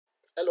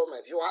Hello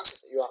my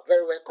viewers, you are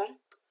very welcome.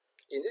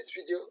 In this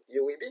video,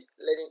 you will be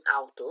learning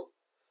how to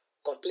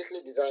completely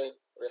design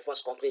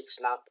reinforced concrete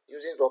slab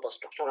using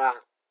robust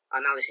structural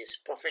analysis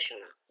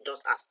professional,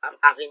 just as I'm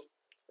having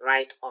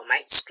right on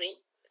my screen.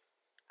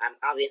 I'm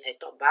having a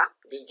top bar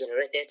being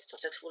generated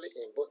successfully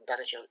in both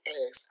direction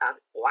X and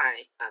Y,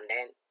 and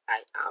then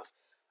I have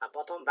a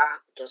bottom bar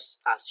just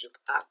as you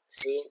are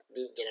seeing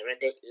being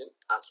generated in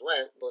as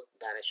well both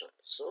directions.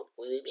 So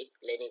we will be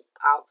learning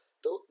how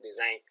to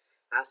design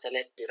and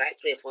select the right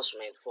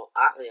reinforcement for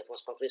our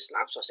reinforced concrete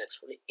slab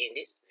successfully in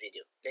this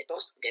video. Let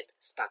us get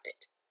started.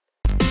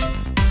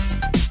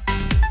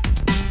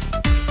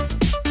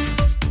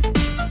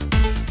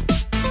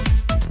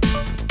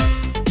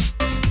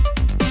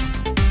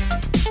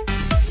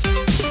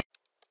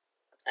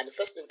 At the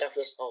first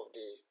interface of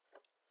the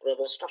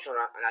robust structural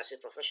analysis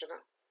professional,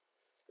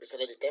 we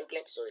select the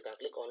template, so you can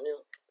click on new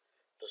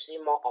to see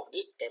more of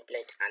the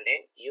template, and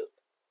then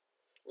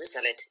we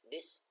select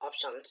this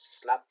options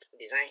slab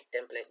design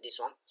template, this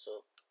one,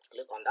 so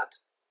click on that.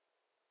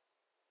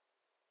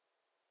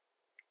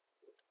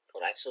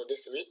 Alright, so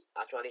this will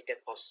actually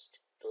take us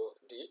to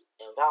the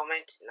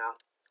environment. Now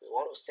we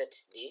want to set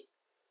the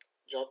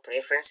job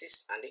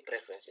preferences and the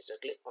preferences, so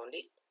click on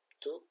the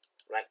two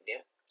right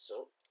there.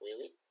 So we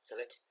will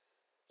select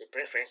the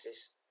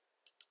preferences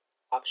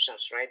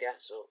options right there.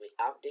 So we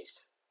have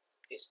this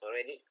is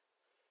already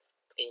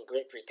in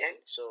Great Britain,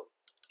 so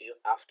you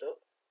have to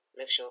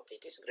make sure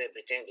it is Great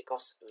Britain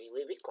because we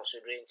will be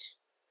considering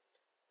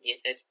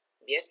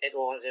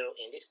BS8110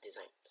 in this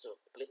design. So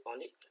click on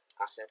the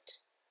accept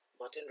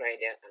button right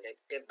there, and then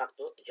get back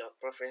to job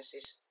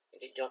preferences. In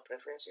the job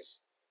preferences,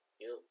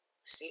 you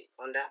see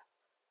under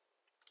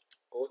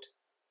code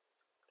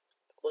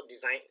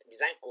design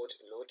code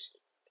load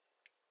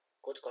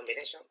code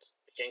combinations,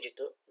 change it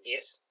to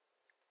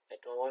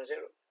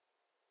BS8110.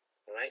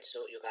 Alright,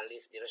 so you can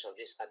leave the rest of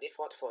this at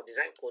default for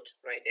design code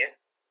right there.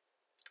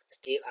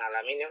 Steel and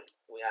aluminium,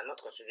 we are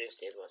not considering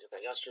steel, but you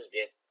can just choose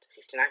BS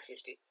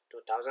 5950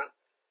 2000.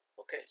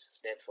 Okay, so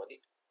then for the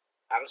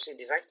RC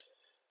design,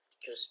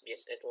 choose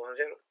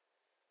BS8110.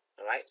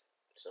 Alright,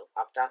 so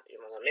after you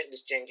must make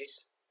these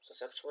changes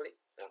successfully,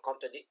 then come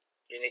to the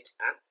unit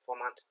and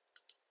format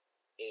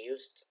a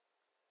used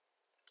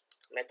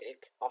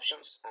metric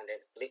options, and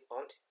then click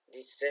on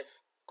the save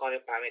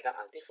current parameter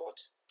as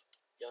default.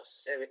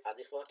 Just save it as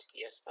default,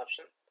 yes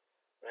option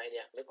right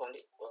there. Click on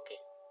the OK,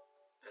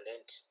 and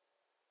then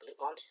click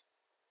on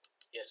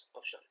yes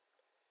option.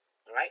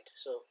 Alright,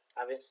 so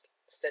having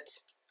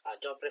set our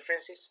job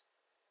preferences,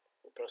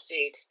 we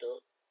proceed to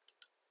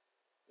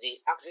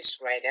the axis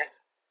right there,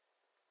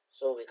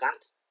 so we can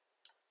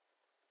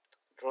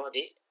draw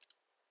the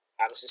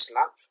axis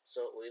slab.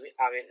 So we will be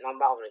having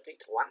number of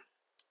repeat 1,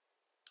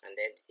 and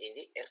then in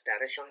the X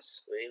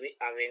directions we will be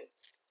having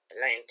a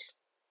length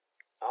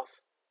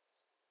of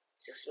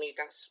 6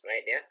 meters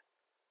right there,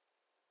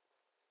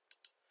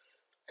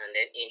 and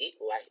then in the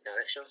Y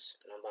directions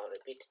number of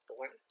repeat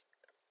 1.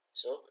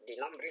 So the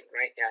numbering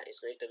right there is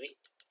going to be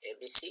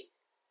ABC,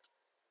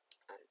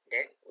 and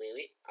then we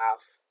will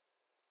have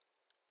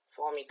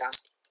 4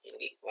 meters in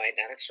the Y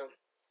direction.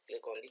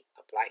 Click on the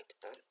applied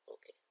and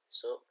OK.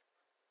 So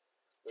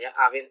we are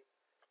having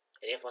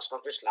a reinforced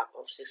concrete slab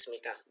of 6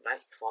 meters by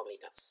 4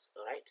 meters.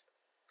 Alright,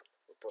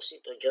 we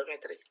proceed to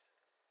geometry.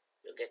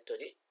 You get to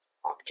the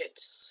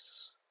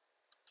objects,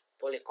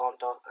 poly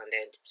contour, and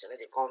then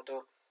select the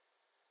contour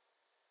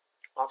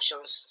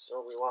options.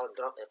 So we want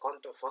to draw a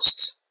contour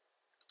first.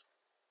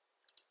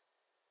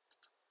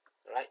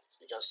 Right,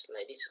 just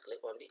like this,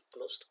 click on the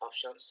closed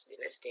options. The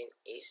next thing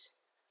is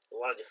we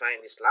want to define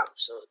the slab,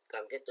 so you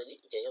can get to the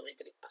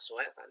geometry as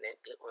well, and then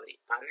click on the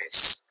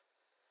panels.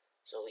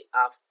 So we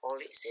have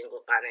only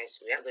single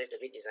panels we are going to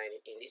be designing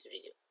in this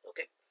video.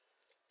 Okay,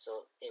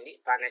 so in the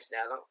panels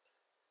dialog,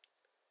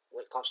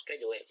 we come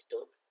straight away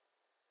to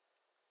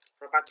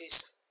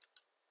properties.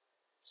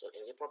 So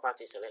in the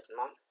properties, select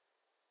none,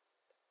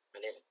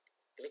 and then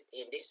click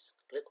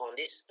on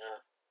this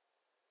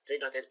 3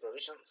 dotted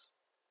provisions.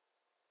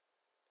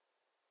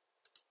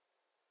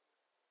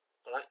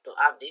 Alright, to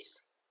have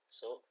this,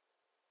 so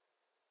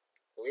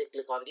we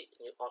click on the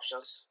new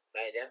options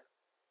right there.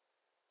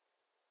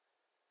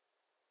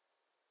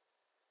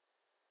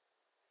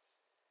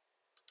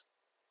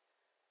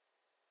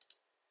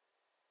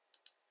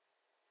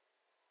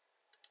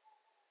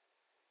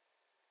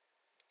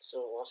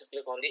 So once you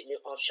click on the new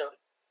option,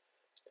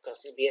 you can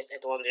see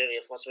BS8110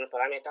 reinforcement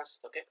parameters.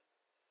 Okay,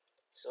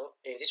 so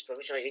in this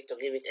provision you need to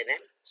give it a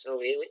name, so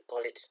we will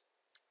call it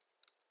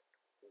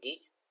DT,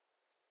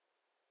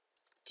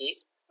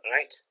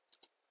 right,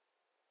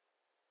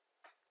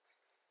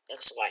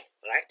 XY,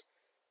 right,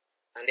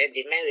 and then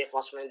the main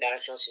reinforcement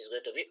directions is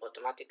going to be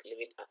automatic.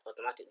 Leave it at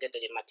automatic. Get to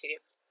the material.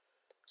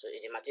 So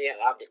in the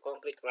material I have the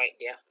concrete right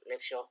there.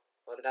 Make sure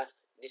under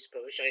this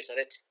provision you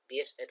select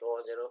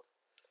BS8110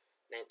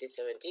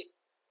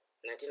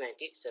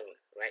 1997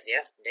 right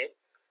there. Then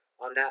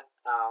under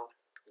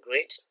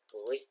grade,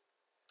 we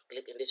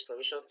click in this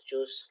provision,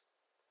 choose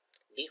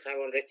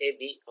B500 A,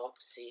 B or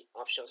C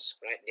options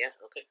right there.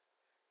 Okay,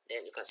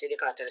 Then you can see the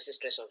characteristic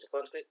stress of the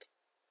concrete,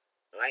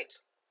 right?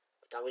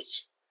 After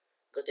which,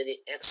 go to the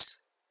LS,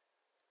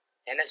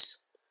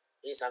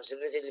 which is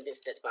absolutely limit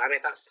state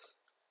parameters.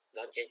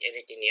 Don't change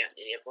anything here.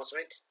 The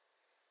reinforcement,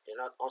 do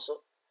not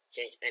also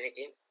change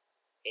anything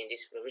in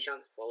this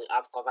provision, for we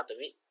have cover to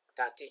be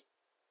 30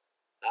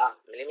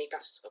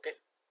 millimeters. Okay,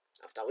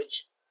 after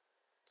which,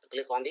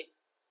 click on the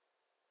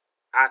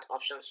add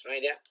options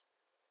right there,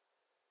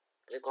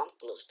 click on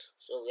closed.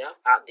 So we have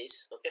add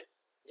this. Okay,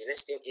 the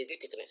next thing is the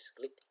thickness.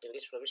 Click in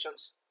these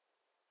provisions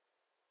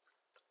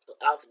to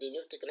have the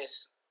new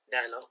thickness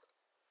dialog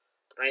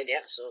right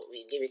there. So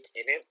we give it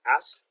a name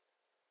as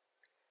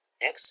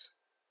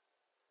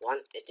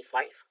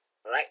X185.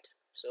 Right,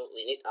 so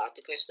we need our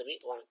thickness to be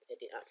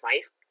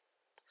 185.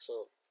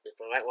 So we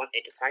provide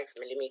 185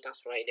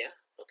 millimeters right there.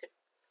 Okay,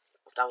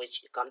 after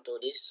which you come to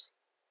this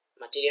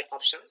material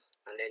options,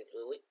 and then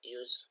we will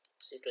use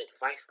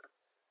C25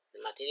 the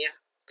material.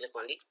 Click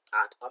on the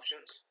add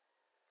options.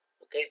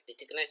 Okay, the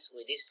thickness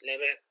with this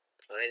level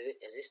already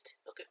exists.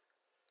 Okay,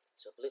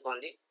 so click on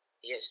the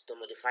yes to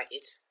modify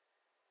it.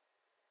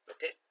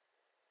 Okay,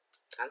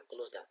 and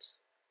close that.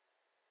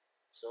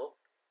 So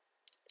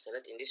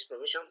select in these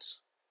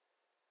provisions,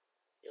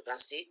 you can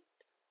see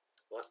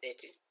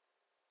 180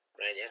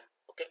 right there.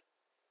 Okay,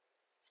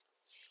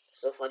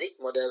 so for the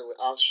model we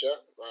have shown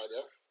right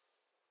there,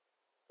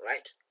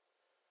 right,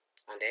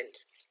 and then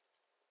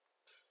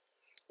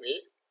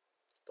we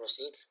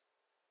proceed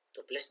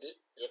to place the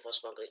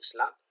reinforced concrete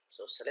slab.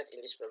 So select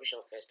in this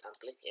provision first and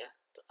click here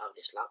to have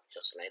the slab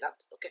just like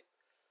that. Okay,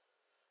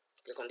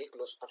 click on the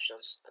close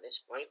options. At this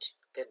point,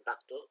 get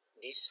back to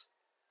this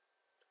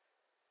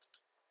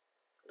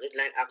grid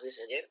line axis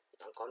again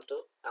and come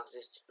to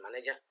axis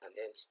manager, and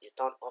then you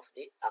turn off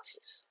the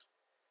axis,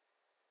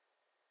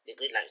 the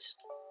grid lines.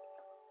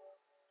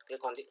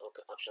 Click on the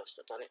OK options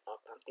to turn it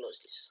off and close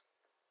this.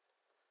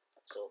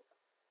 So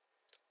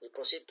we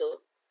proceed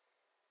to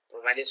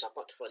providing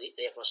support for the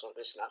reinforced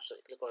concrete slab. So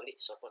you click on the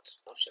support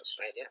options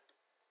right there.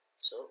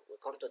 So we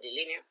come to the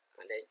linear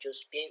and then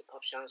choose pin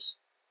options.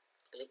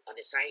 Click at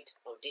the side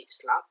of the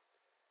slab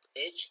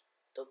edge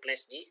to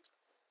place the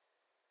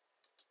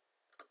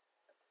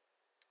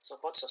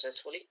support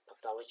successfully,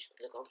 after which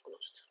click on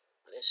closed.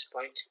 At this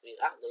point, we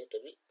are going to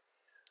be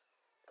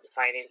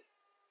defining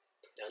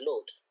the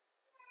load,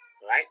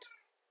 right?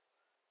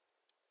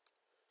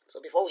 So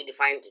before we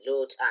define the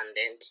load and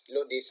then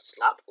load this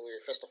slab, we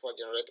will first of all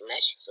generate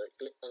mesh. So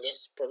click on the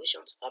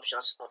provisions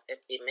options of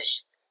FE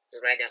mesh.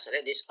 Right there,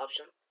 select this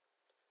option.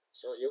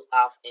 So you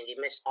have in the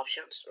mesh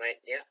options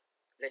right there,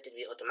 let it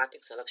be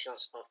automatic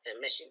selections of a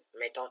meshing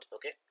method.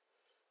 Okay,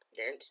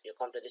 then you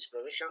come to these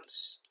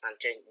provisions and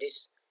change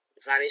this.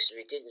 It varies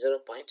within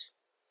 0.1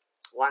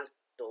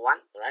 to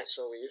 1, right?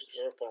 So we use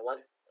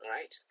 0.1.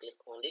 right, click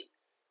on the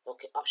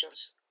OK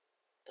options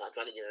to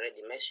actually generate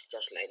the mesh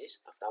just like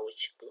this, after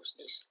which close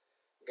this,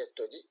 get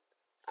to the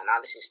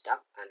analysis tab,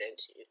 and then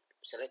you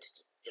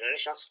select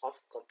generations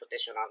of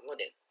computational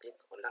model. Click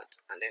on that,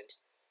 and then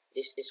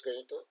this is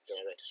going to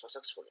generate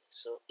successfully.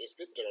 So it's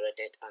been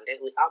generated, and then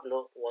we have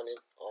no warning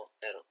or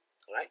error.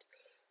 Alright,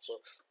 so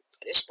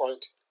at this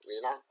point we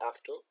now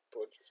have to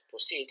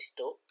proceed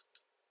to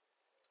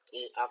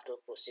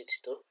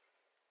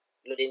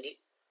loading the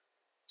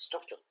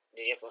structure,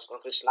 the reinforced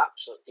concrete slab.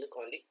 So click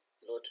on the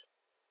load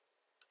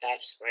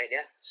types right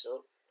there.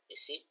 So you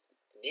see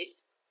the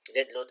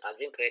dead load has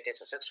been created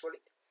successfully.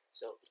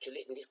 So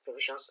actually in these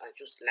provisions and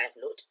choose live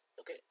load.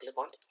 Okay, click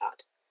on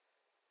add.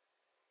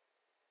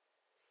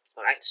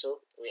 Alright,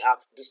 so we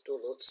have these two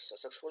loads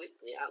successfully.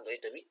 We are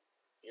going to be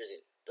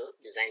using to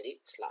design the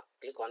slab.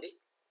 Click on the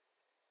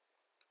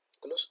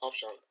close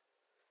option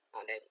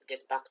and then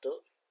get back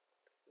to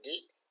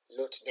the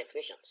load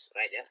definitions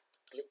right there.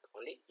 Click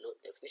on the load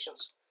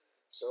definitions.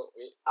 So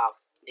we have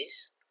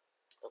this.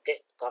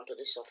 Okay, come to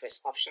the surface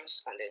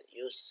options and then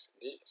use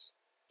the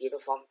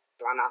uniform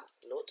planar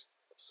load.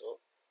 So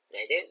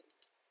then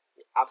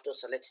you have to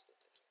select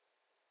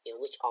in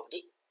which of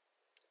the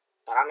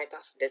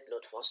parameters dead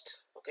load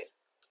first. Okay,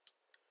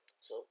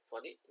 so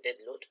for the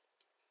dead load,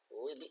 we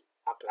will be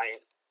applying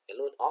a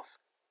load of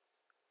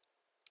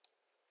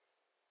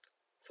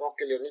 4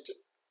 kilonewton.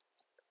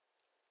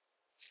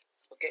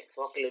 Okay,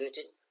 4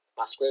 kilonewton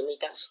per square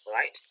meters.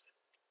 Right,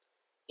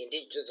 in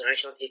this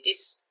direction it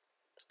is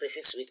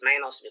prefixed with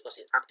minus because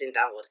it's acting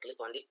downward. Click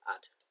on the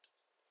add.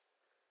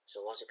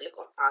 So once you click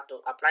on add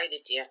to apply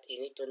it here, you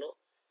need to know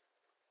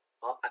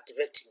or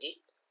activate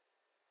the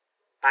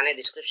panel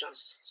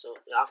descriptions. So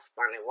you have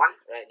panel 1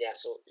 right there.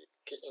 So you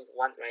key in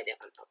 1 right there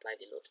and apply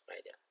the load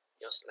right there,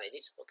 just like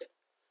this. Okay,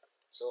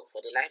 so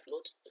for the live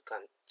load, you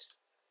can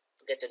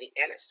get to the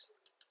LS,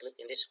 click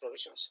in these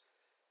provisions,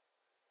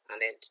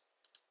 and then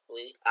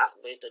we are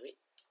going to be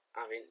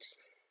having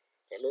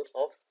a load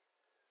of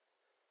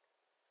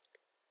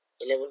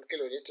 11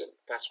 kilonewton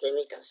per square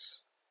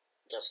meters,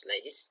 just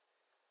like this,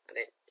 and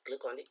then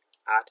click on the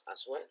add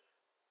as well,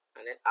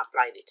 and then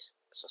applied it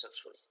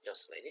successfully,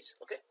 just like this.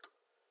 Okay,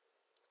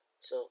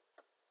 so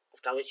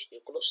after which you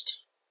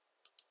closed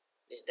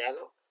this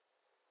dialog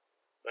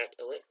right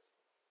away,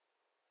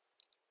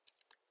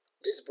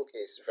 This book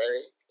is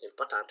very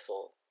important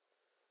for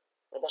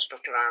robust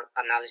structural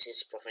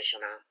analysis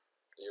professional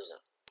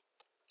user.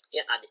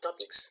 Here are the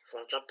topics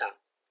from chapter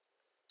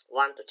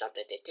 1 to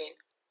chapter 13,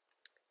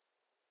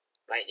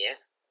 right there.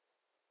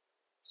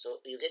 So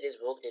you get this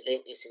book, the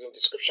link is in the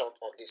description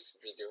of this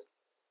video.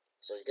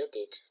 So you get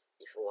it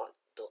if you want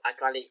to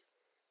actually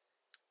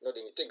know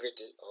the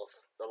integrity of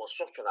robust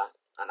structural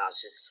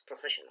analysis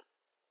professional.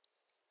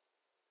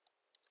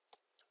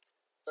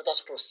 Let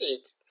us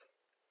proceed.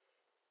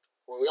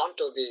 We want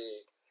to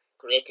be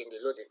creating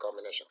the loading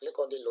combination. Click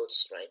on the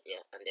loads right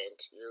here, and then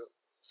you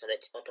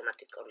select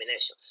automatic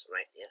combinations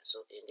right here.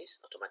 So in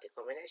this automatic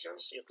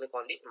combinations, you click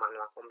on the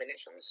manual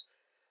combinations,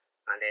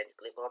 and then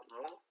click on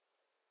more.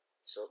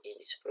 So in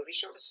these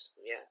provisions,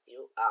 where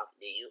you have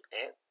the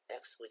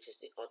ULX, which is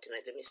the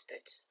ultimate limit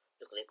state,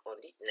 you click on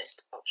the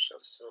next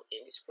option. So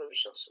in these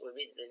provisions, we'll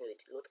be dealing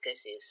with load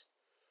cases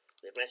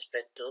with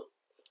respect to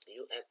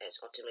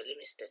ULS ultimate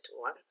limit state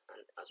 1,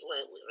 and as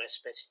well with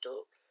respect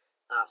to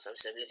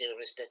serviceability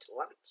limit state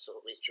 1.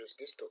 So we choose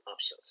these two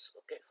options,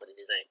 okay, for the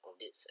design of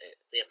this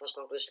reinforced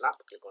concrete slab.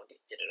 Click on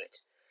the generate.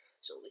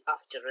 So we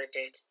have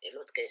generated a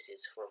load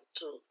cases from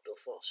 2 to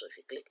 4. So if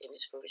you click in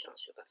these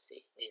provisions, you can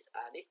see these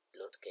are the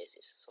load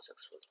cases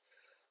successfully,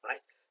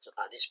 right? So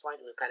at this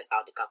point, we carry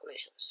out the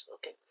calculations,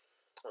 okay,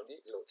 of the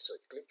load. So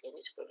click in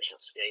these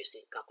provisions where you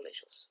see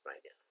calculations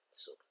right there.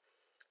 So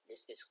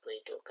this is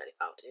going to carry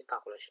out the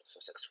calculation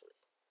successfully.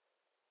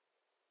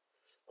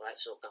 Alright,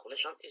 so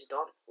calculation is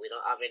done. We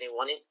don't have any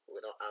warning,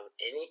 we don't have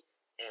any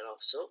error,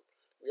 so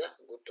we are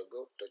good to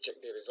go to check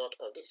the result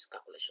of these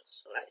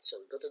calculations. Alright, so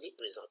we go to the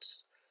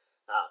results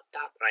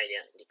tab right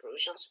there, the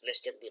provisions. Let's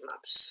check the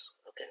maps,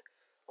 okay,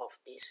 of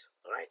this.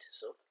 Alright,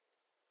 so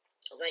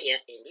over here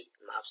in the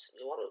maps,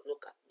 we want to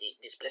look at the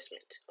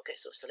displacement. Okay,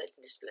 so select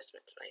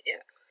displacement right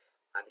there,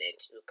 and then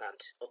you can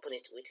open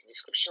it with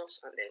descriptions,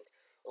 and then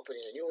open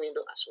in a new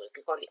window as well.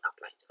 Click on the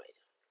apply right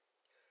there.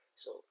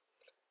 So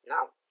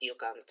now you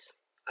can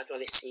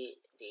actually see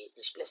the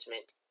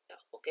displacement,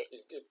 okay,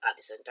 is deep at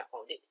the center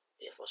of the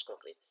reinforced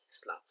concrete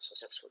slab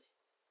successfully.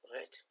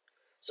 Alright,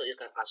 so you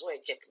can as well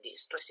check the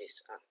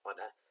stresses and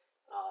other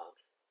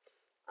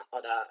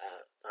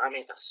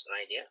parameters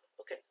right there.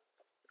 Okay,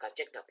 you can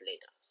check that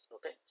later.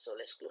 Okay, so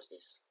let's close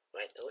this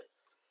right away,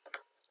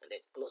 and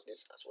then close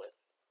this as well.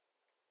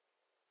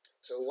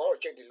 So we want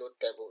to check the load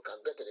table. We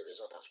can get to the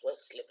result as well.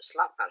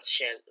 Slab and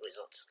shell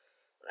results,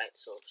 right?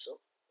 So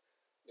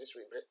this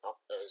will bring up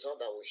a result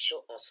that will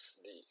show us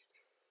the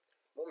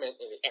movement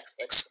in the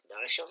XX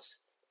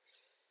directions,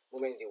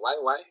 movement in the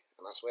YY,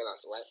 and as well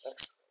as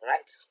YX,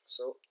 right?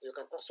 So you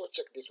can also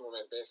check this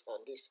movement based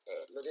on these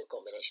loading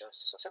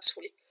combinations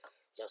successfully.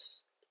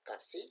 Just can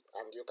see,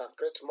 and you can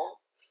create more.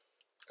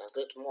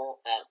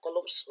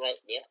 Columns right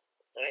there,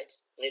 right?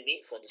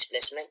 Maybe for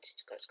displacement,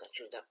 you can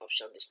choose that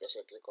option,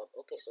 displacement. Click on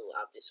OK. So we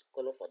have this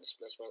column for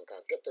displacement. You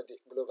can get to the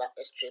global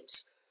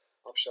extremes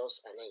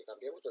options, and then you can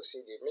be able to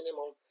see the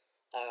minimum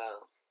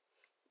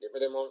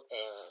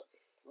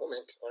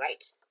moment,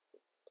 right,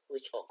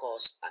 which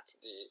occurs at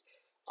the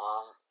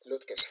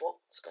load case 4.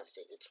 You can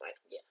see it right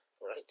there,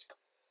 right?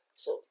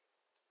 So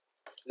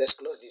let's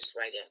close this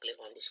right there. Click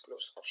on this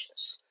close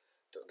options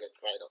to get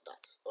rid of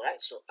that. All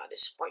right, so at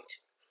this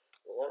point,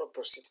 we want to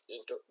proceed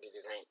into the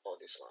design of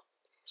this slab.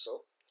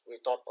 So we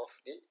thought of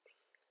the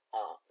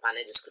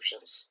panel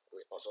descriptions.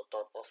 We also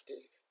thought of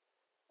the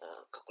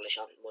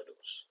calculation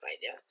modules right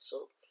there.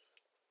 So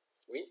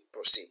we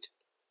proceed.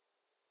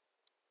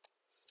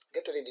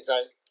 Get to the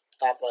design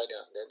tab right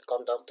there, then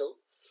come down to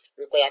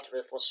required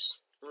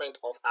reinforcement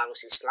of ROC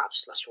slab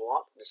 /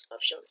 wall. These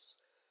options.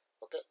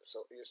 Okay,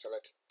 so you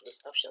select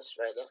these options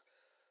right there.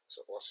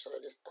 So once you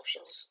select these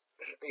options,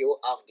 you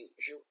have the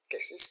view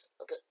cases.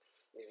 Okay,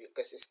 the view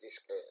cases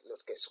is load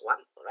case 1,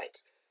 right?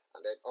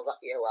 And then over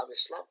here we have a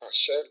slab and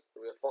shell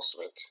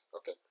reinforcement.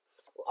 Okay,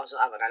 we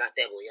also have another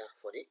table here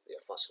for the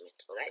reinforcement.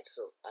 All right,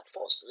 so at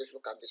first let's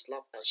look at the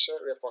slab and shell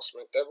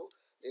reinforcement table,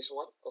 this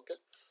one. Okay,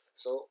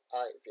 so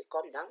if you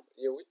come down,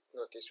 you will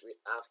notice we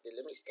have the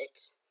limit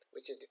state,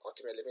 which is the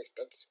ultimate limit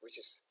state, which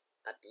is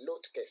at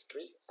load case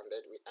 3, and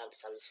then we have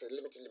service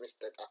limited limit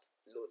state at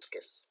load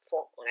case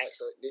 4. All right,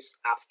 so this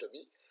have to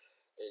be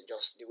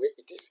just the way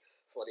it is.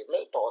 For the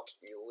method,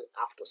 you will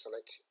have to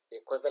select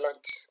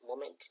equivalent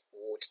moment,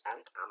 wood,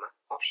 and hammer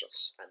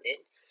options, and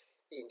then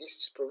in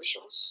these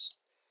provisions,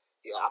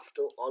 you have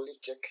to only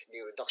check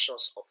the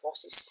reductions of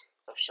forces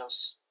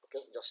options.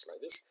 Okay, just like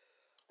this.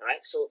 All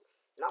right, so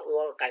now we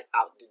want to carry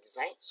out the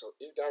design. So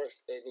if there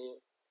is any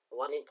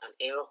warning and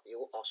error, you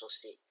will also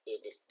see in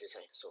this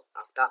design. So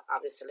after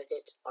having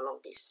selected all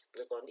of this,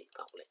 click on the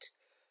calculate.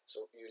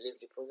 So you leave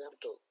the program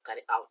to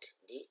carry out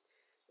the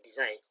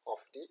design of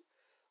the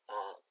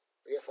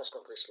reinforced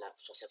concrete slab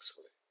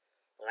successfully.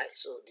 All right,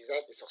 so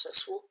design is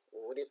successful. We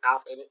wouldn't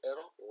have any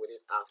error, we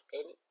wouldn't have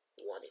any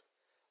warning.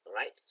 All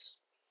right,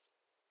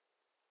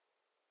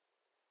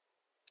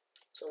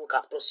 so we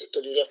can proceed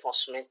to the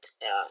reinforcement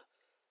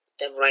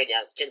tab right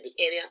there. Check the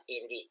area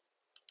in the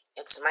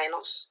X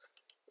minus.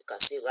 You can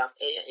see we have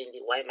area in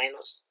the Y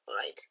minus. All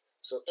right,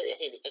 So area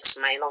in the x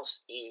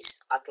minus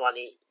is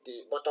actually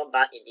the bottom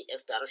bar in the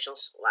x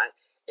directions, while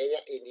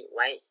area in the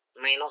y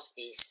minus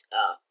is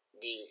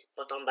the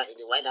bottom bar in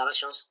the y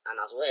directions, and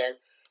as well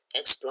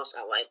x plus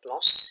and y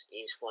plus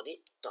is for the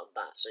top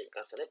bar. So you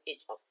can select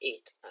each of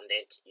it and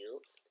then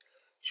you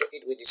show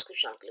it with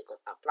description, click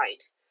on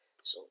applied.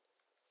 So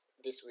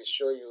this will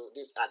show you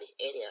these are the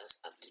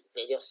areas at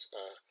various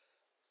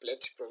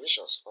plate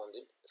provisions on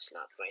the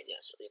slab right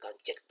there. So you can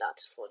check that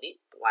for the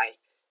y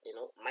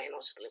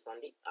minus, click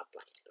on the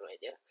applied right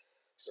there.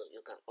 So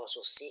you can also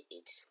see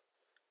it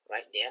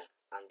right there,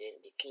 and then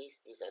the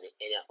keys, these are the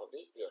area of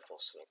the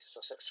reinforcement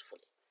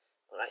successfully.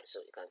 All right,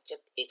 so you can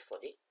check it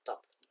for the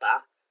top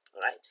bar.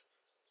 All right,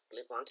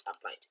 click on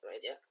applied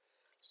right there.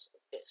 So,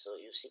 okay, so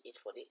you see it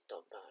for the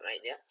top bar right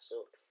there.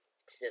 So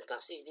you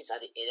can see these are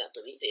the area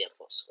to be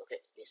reinforced.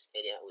 Okay, this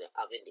area we are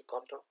having the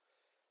contour,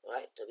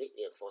 right, to be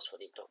reinforced for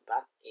the top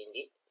bar in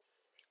the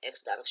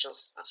x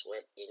directions as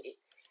well in the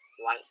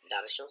y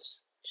directions.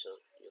 So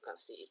you can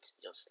see it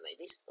just like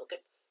this.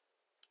 Okay,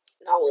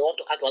 now we want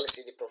to actually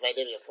see the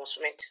provided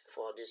reinforcement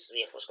for this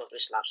reinforced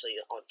concrete slab. So you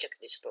uncheck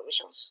these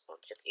provisions,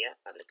 uncheck here,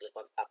 and click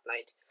on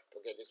applied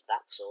to get this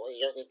back. So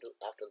you just need to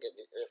have to get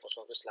the reinforced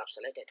concrete slab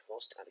selected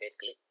first, and then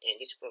click in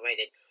this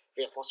provided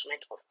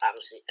reinforcement of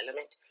RC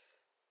element.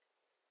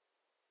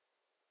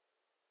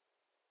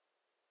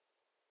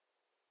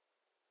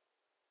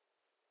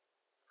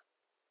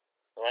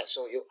 All right,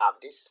 so you have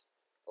this.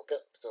 Okay,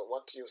 so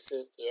what you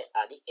see here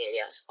are the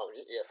areas of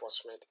the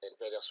reinforcement and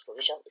various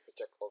provision. If you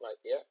check over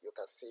here, you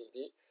can see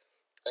the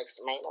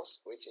x minus,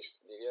 which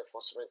is the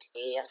reinforcement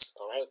areas.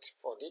 All right,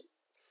 for the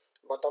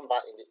bottom bar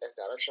in the x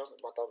direction,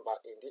 bottom bar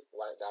in the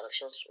y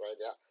directions right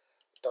there,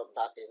 top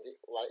bar in the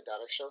y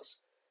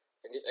directions,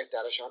 in the x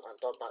direction, and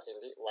top bar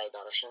in the y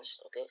directions.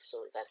 Okay,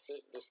 so you can see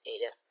this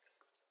area,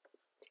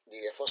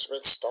 the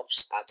reinforcement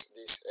stops at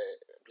this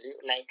blue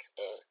like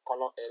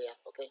color area.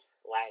 Okay,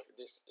 while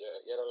this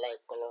yellow like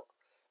color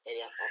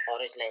area or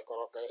orange like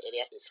color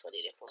area is for the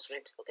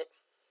reinforcement. Okay,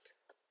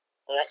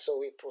 all right, so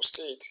we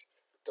proceed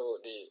to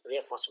the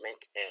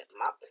reinforcement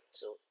map.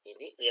 So in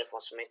the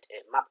reinforcement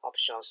map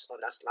options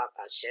under slab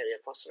and share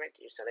reinforcement,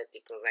 you select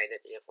the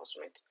provided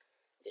reinforcement,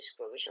 these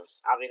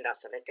provisions. Having that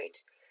selected,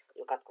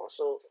 you can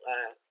also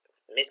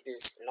make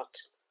this not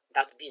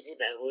that busy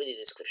by reading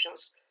the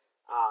descriptions,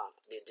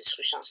 the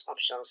descriptions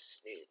options,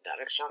 the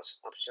directions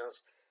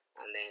options,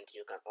 and then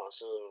you can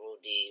also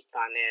rule the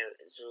panel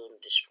zoom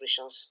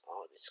descriptions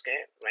or the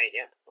scale right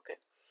there.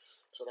 Okay,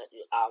 so that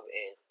you have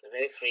a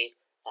very free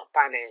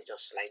panel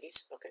just like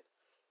this. Okay,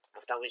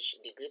 after which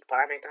the grid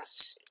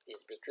parameters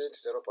is between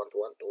 0.1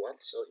 to 1,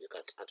 so you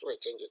can actually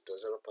change it to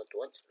 0.1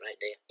 right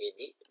there in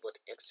the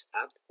both x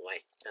and y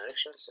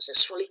direction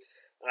successfully.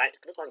 All right,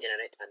 click on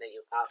generate, and then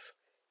you have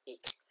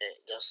it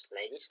just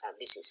like this, and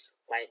this is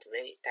quite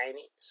very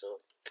tiny, so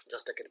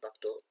just take it back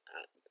to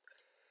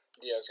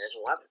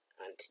DSS1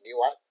 and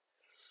DY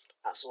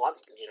as one,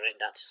 generate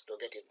that to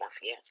get it back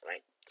here,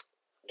 right,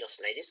 just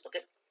like this.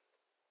 Okay,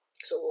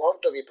 so we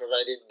want to be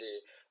provided the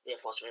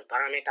reinforcement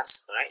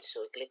parameters. All right,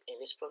 so click in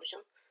this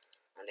provision,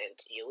 and then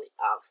you will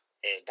have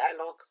a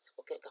dialog.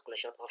 Okay,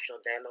 calculation option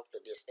dialog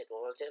to this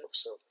equal 0.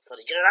 So for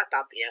the general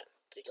tab here,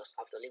 you just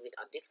have to leave it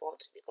at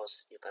default,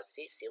 because you can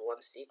see C1,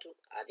 C2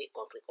 are the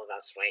concrete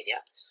covers right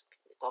there.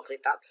 The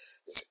concrete tab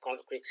is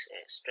concrete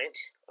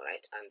strength. All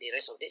right, and the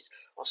rest of this,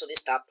 also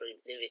this tab,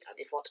 leave it at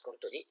default. Come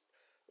to the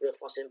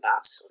reinforcing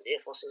bars. On the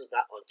reinforcing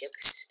bar, on check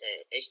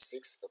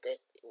H6. Okay,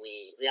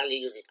 we rarely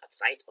use it at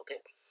site.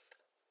 Okay,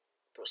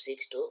 proceed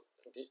to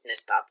the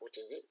next tab, which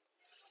is the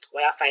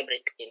wire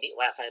fabric. In the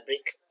wire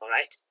fabric, all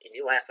right, in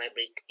the wire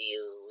fabric,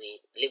 you will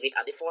leave it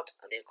at default,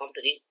 and then come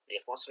to the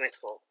reinforcement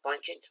for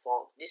punching.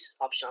 For these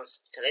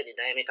options, select the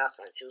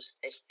diameters and choose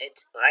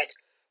H8. All right,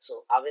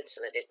 so having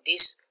selected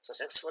this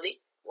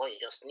successfully, what you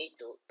just need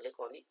to click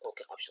on the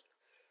OK option,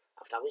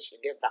 after which you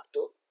get back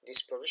to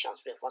these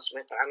provisions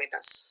reinforcement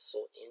parameters.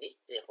 So in the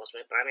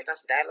reinforcement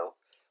parameters dialog,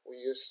 we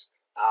use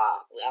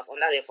we have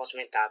under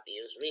reinforcement tab, we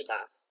use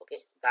rebar.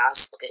 Okay,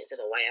 bars. Okay, instead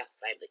of wire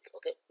fabric.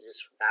 Okay,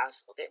 use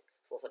bars. Okay,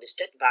 for the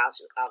straight bars,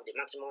 you have the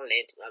maximum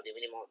length, you have the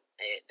minimum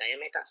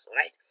diameters. All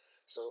right,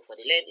 so for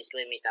the length is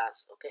 20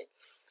 meters. Okay,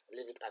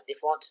 leave it at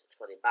default.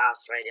 For the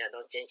bars right there,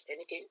 don't change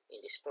anything in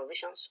these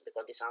provisions,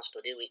 because this has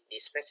to do with the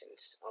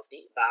spacings of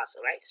the bars.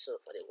 All right, so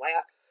for the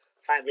wire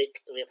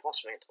fabric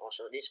reinforcement,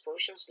 also these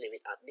provisions, leave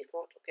it at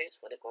default. Okay,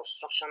 for the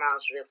constructional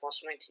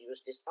reinforcement,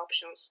 use these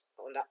options.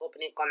 Under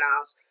opening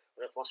corners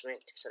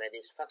reinforcement, select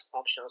these first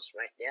options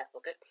right there.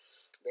 Okay,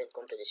 then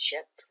come to the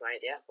shape right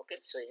there. Okay,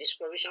 so these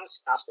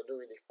provisions has to do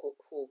with the hook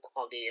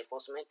of the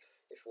reinforcement.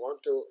 If you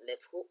want to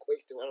left hook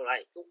it, you want to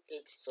right hook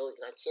it, so you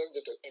can change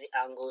it to any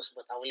angles,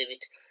 but I will leave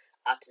it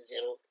at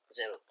 0,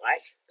 0.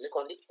 Right, click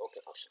on the OK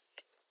option.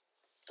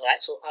 All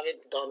right, so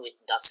having done with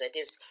that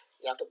settings,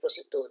 you have to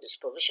proceed to these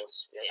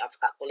provisions where you have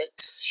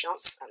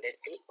calculations, and then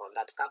click on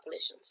that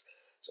calculations.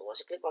 So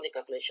once you click on the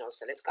calculations,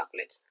 select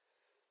calculate.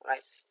 All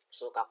right,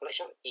 so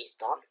calculation is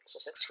done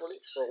successfully.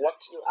 So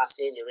what you are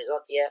seeing, the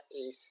result here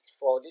is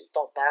for the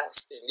top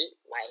bars in the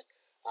y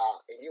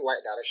in the y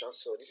direction.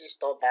 So this is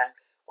top bar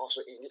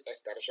also in the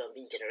x direction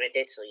being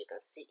generated, so you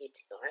can see it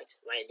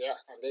right there.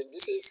 And then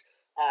this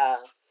is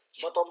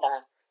bottom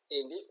bar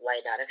in the y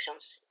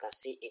directions, you can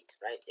see it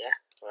right there,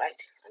 right?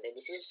 And then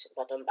this is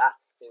bottom bar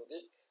in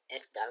the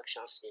x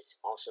directions, is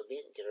also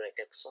being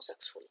generated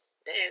successfully.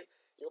 Then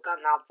you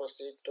can now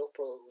proceed to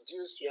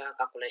produce your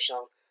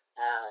calculation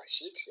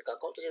sheet. You can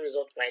come to the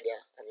result right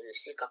there and you will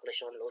see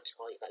calculation note,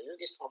 or you can use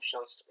these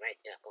options right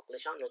there.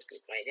 Calculation note,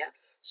 click right there.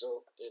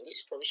 So in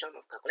this provision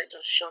of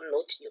calculation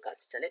note, you can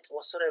select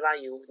whatsoever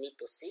you need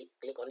to see,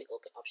 click on the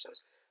OK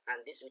options,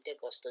 and this will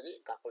take us to the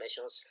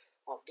calculations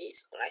of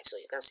this. Right, so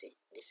you can see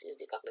this is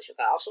the calculation.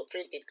 You can also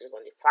print it, click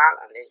on the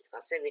file, and then you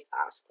can save it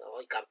as, or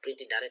you can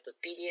print it direct to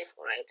PDF.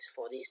 All right,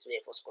 for this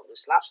reinforced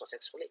concrete slab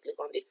successfully, click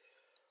on the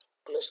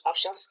close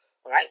options.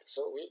 All right,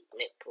 so we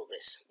make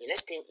progress. The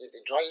next thing is the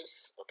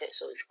drawings. Okay,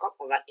 so if you come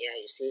over here,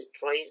 you see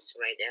drawings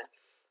right there.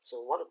 So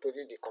we want to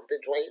produce the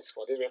complete drawings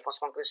for the reinforced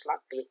concrete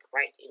slab. Click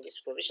right in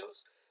these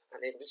provisions,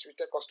 and then this will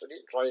take us to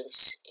the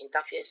drawings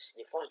interface.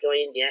 The first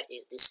drawing there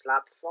is the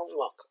slab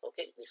formwork.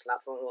 Okay, the slab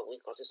formwork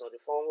will consist of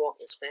the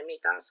formwork in square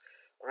meters.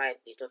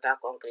 Right, the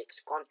total concrete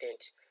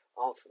content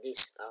of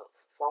this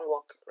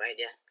formwork right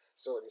there.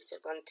 So the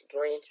second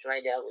drawing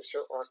right there will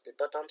show us the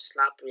bottom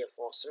slab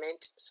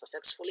reinforcement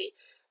successfully,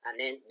 and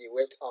then the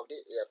weight of the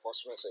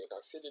reinforcement, so you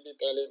can see the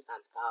detailing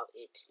and how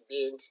it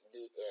bends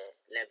the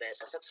level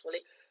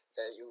successfully.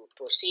 Then you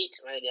proceed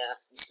right there.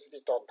 This is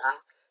the top bar.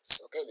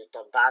 Okay, the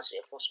top bars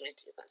reinforcement,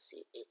 you can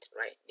see it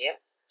right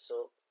there.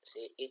 So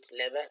see it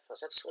level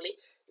successfully.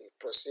 You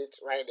proceed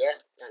right there,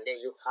 and then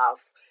you have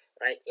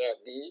right here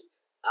the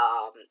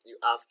you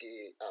have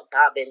the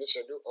bar bending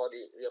schedule or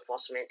the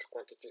reinforcement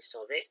quantity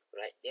survey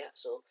right there.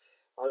 So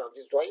all of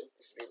this drawing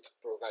is being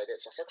provided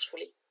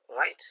successfully. All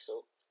right,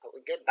 so I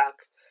will get back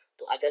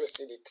to actually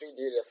see the 3D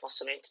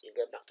reinforcement. You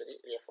get back to the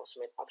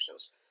reinforcement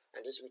options,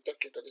 and this will take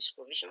you to these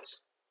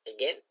provisions.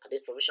 Again, at the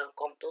provision,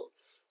 come to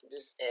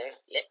this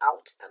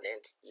layout, and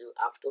then you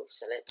have to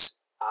select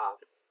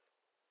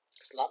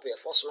slab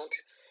reinforcement.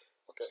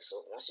 Okay, so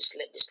once you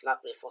select the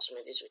slab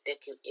reinforcement, this will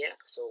take you here.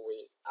 So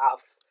we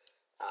have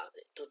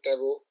two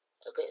table,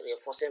 okay,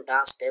 reinforcing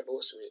bars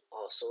tables. We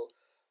also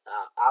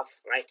have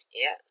right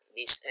here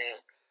this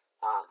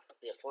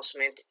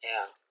reinforcement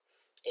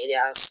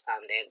areas,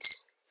 and then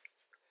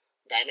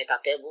diameter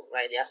table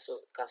right there. So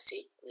you can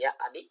see we are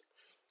at the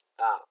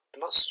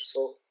plus.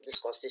 So this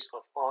consists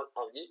of all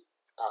of the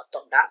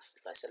top bars.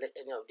 If I select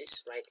any of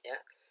this right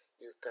here,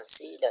 you can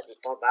see that the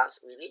top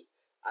bars will be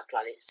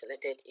actually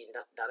selected in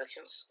that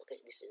directions. Okay,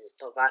 this is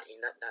the top bar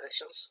in that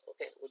directions,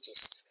 okay, which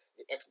is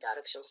the x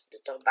directions. The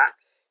top bar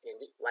in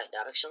the y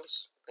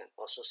directions, you can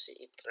also see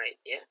it right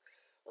here,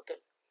 okay,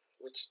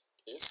 which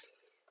is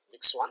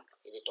this one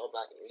is the top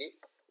bar in the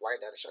y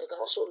direction. You can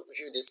also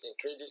view this in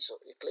 3D, so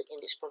you click in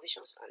these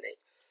provisions and then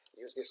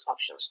use these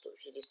options to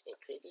view this in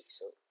 3D.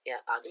 So here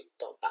are the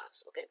top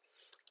bars. Okay,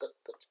 go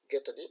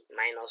to the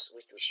minus,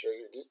 which will show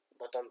you the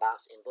bottom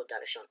bars in both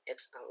direction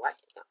x and y.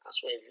 You can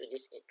as well view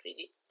this in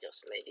 3D,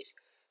 just like this.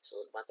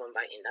 So bottom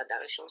bar in that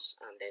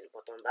directions, and then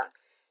bottom bar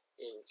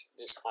in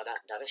this other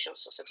direction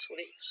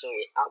successfully. So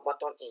we have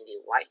button in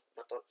the y,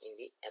 button in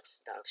the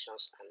x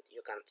directions, and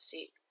you can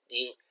see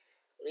the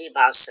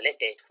rebars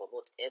selected for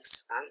both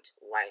x and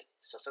y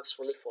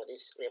successfully for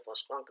this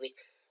reinforced concrete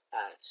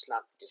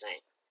slab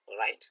design. All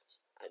right,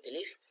 I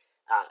believe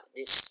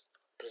these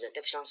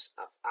presentations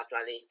have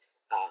actually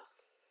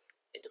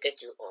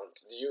educate you on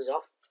the use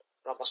of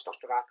rubber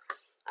structural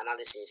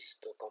analysis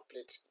to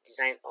complete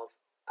design of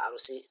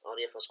ROC or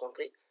reinforced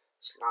concrete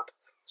slab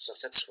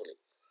successfully.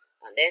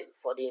 And then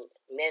for the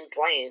main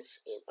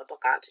drawings in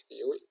AutoCAD,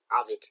 you will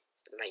have it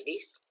like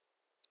this.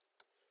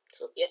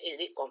 So here is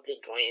the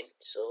complete drawing.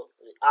 So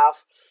we have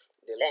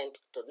the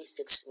length to be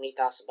 6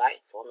 meters by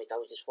 4 meters,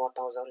 which is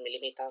 4,000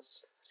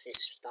 millimeters,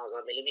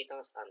 6,000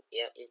 millimeters, and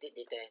here is the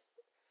detail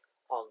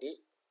of the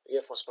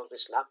reinforced concrete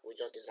slab we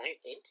just designed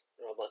in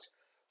robot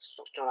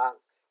structural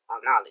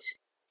analysis.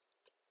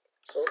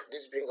 So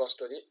this brings us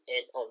to the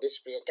end of these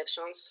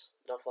presentations.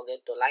 Don't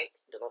forget to like,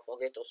 do not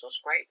forget to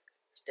subscribe,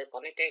 stay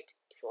connected.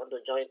 If you want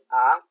to join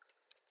our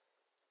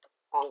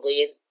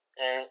ongoing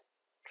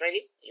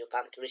training, you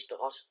can reach to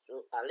us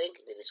through a link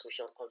in the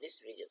description of this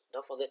video.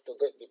 Don't forget to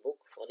get the book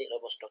for the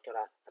robot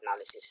structural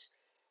analysis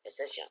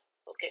essential.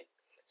 Okay,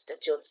 stay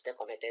tuned, stay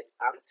connected,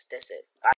 and stay safe. Bye.